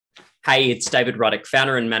Hey, it's David Ruddock,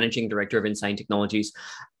 founder and managing director of Insane Technologies.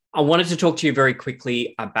 I wanted to talk to you very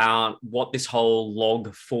quickly about what this whole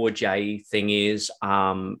log4j thing is,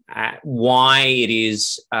 why it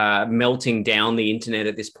is melting down the internet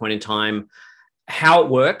at this point in time, how it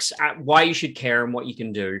works, why you should care, and what you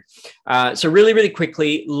can do. So really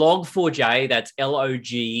quickly, log4j, that's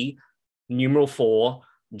LOG numeral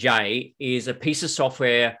 4J, is a piece of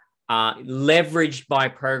software leveraged by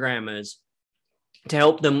programmers to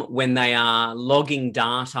help them when they are logging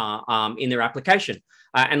data in their application.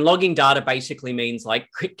 And logging data basically means like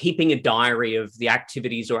keeping a diary of the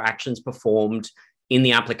activities or actions performed in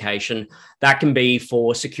the application. That can be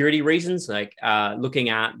for security reasons, like looking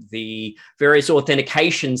at the various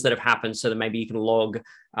authentications that have happened so that maybe you can log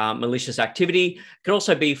malicious activity. It can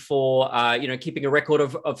also be for keeping a record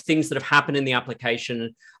of things that have happened in the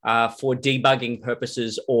application for debugging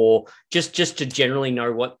purposes, or just to generally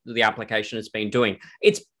know what the application has been doing.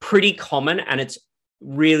 It's pretty common and it's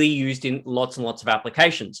really used in lots and lots of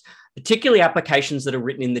applications, particularly applications that are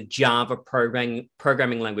written in the Java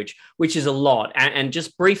programming language, which is a lot. And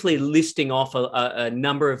just briefly listing off a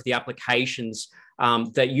number of the applications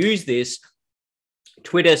that use this: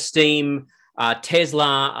 Twitter, Steam,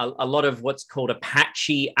 Tesla, a lot of what's called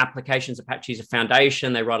Apache applications. Apache is a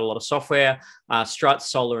foundation. They write a lot of software.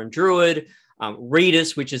 Struts, Solr, and Druid.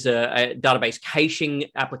 Redis, which is a database caching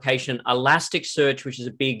application. Elasticsearch, which is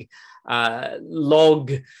a big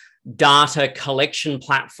log data collection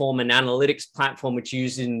platform and analytics platform, which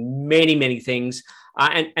uses in many things,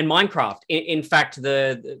 and Minecraft. In fact,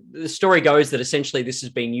 the story goes that essentially this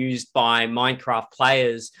has been used by Minecraft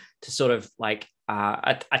players to sort of like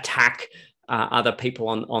attack other people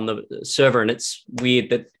on the server. And it's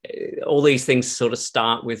weird that all these things sort of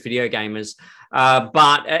start with video gamers.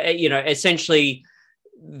 But essentially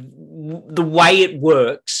the way it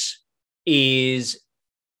works is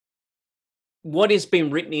what has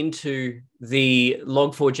been written into the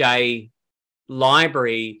log4j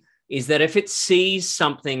library is that if it sees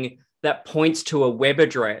something that points to a web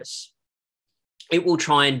address, it will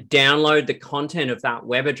try and download the content of that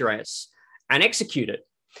web address and execute it.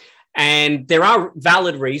 And there are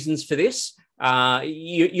valid reasons for this.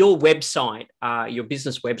 Your website, your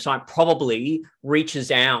business website, probably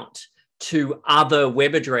reaches out to other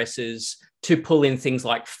web addresses to pull in things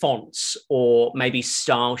like fonts or maybe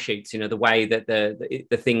style sheets, the way that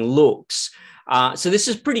the thing looks. So this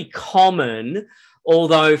is pretty common,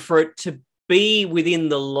 although for it to be within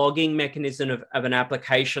the logging mechanism of an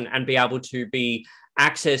application and be able to be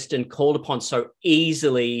accessed and called upon so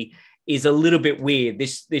easily is a little bit weird.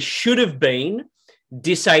 This should have been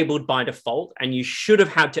disabled by default, and you should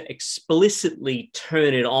have had to explicitly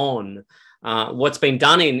turn it on. What's been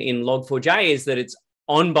done in log4j is that it's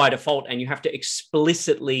on by default and you have to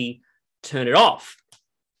explicitly turn it off.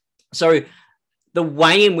 So the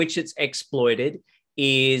way in which it's exploited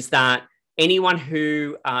is that anyone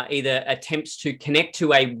who either attempts to connect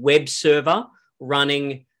to a web server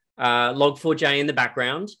running log4j in the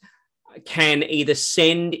background can either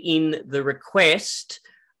send in the request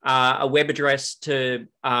a web address to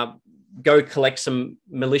go collect some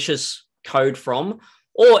malicious code from,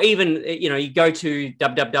 or even, you go to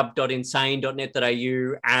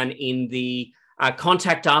www.insane.net.au and in the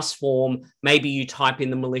contact us form, maybe you type in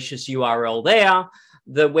the malicious URL there.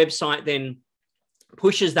 The website then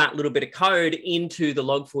pushes that little bit of code into the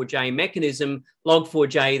log4j mechanism.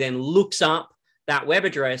 Log4j then looks up that web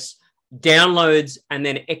address, downloads, and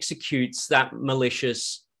then executes that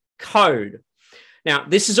malicious code. Now,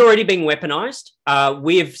 this is already being weaponized.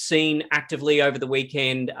 We've seen actively over the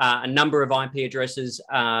weekend a number of IP addresses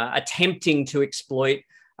attempting to exploit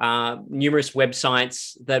numerous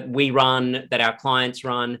websites that we run, that our clients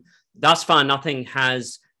run. Thus far, nothing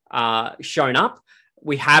has shown up.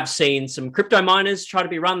 We have seen some crypto miners try to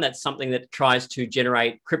be run. That's something that tries to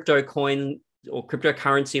generate crypto coin or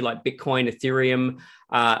cryptocurrency like Bitcoin, Ethereum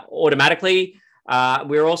automatically.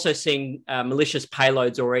 We're also seeing malicious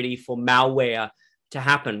payloads already for malware to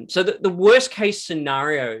happen. So the worst case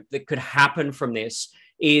scenario that could happen from this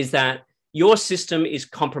is that your system is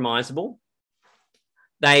compromisable.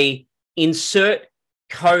 They insert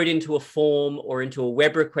code into a form or into a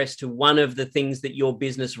web request to one of the things that your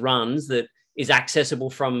business runs that is accessible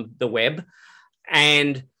from the web,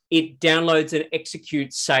 and it downloads and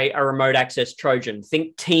executes, say, a remote access Trojan.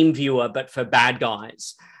 Think TeamViewer, but for bad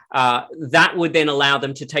guys. That would then allow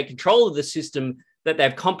them to take control of the system that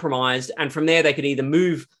they've compromised. And from there, they could either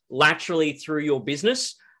move laterally through your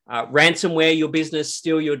business, ransomware your business,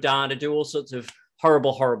 steal your data, do all sorts of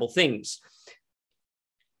horrible things.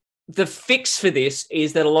 The fix for this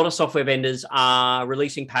is that a lot of software vendors are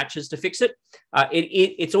releasing patches to fix it.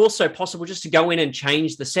 It's also possible just to go in and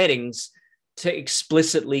change the settings to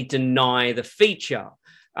explicitly deny the feature.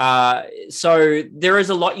 So there is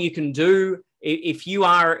a lot you can do. If you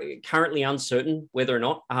are currently uncertain whether or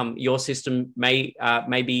not your system may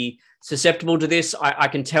be susceptible to this, I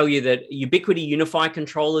can tell you that Ubiquiti Unify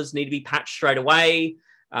controllers need to be patched straight away.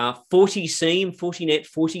 40Seam, Fortinet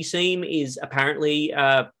 40Seam is apparently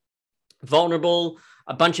vulnerable.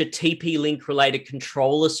 A bunch of TP-Link related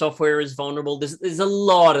controller software is vulnerable. There's a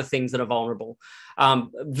lot of things that are vulnerable.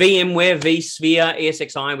 VMware, vSphere,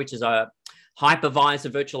 ESXi, which is a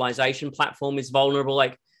hypervisor virtualization platform, is vulnerable.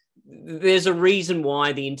 Like, there's a reason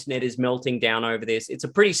why the internet is melting down over this. It's a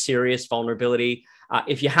pretty serious vulnerability.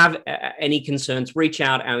 If you have any concerns, reach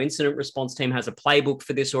out. Our incident response team has a playbook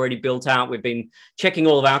for this already built out. We've been checking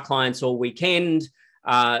all of our clients all weekend.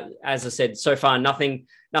 As I said, so far, nothing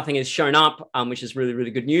has shown up, which is really,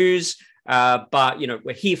 really good news. But,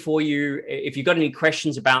 we're here for you. If you've got any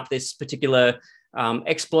questions about this particular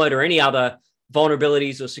exploit or any other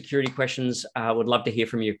vulnerabilities or security questions, would love to hear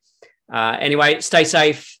from you. Anyway, stay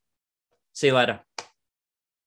safe. See you later.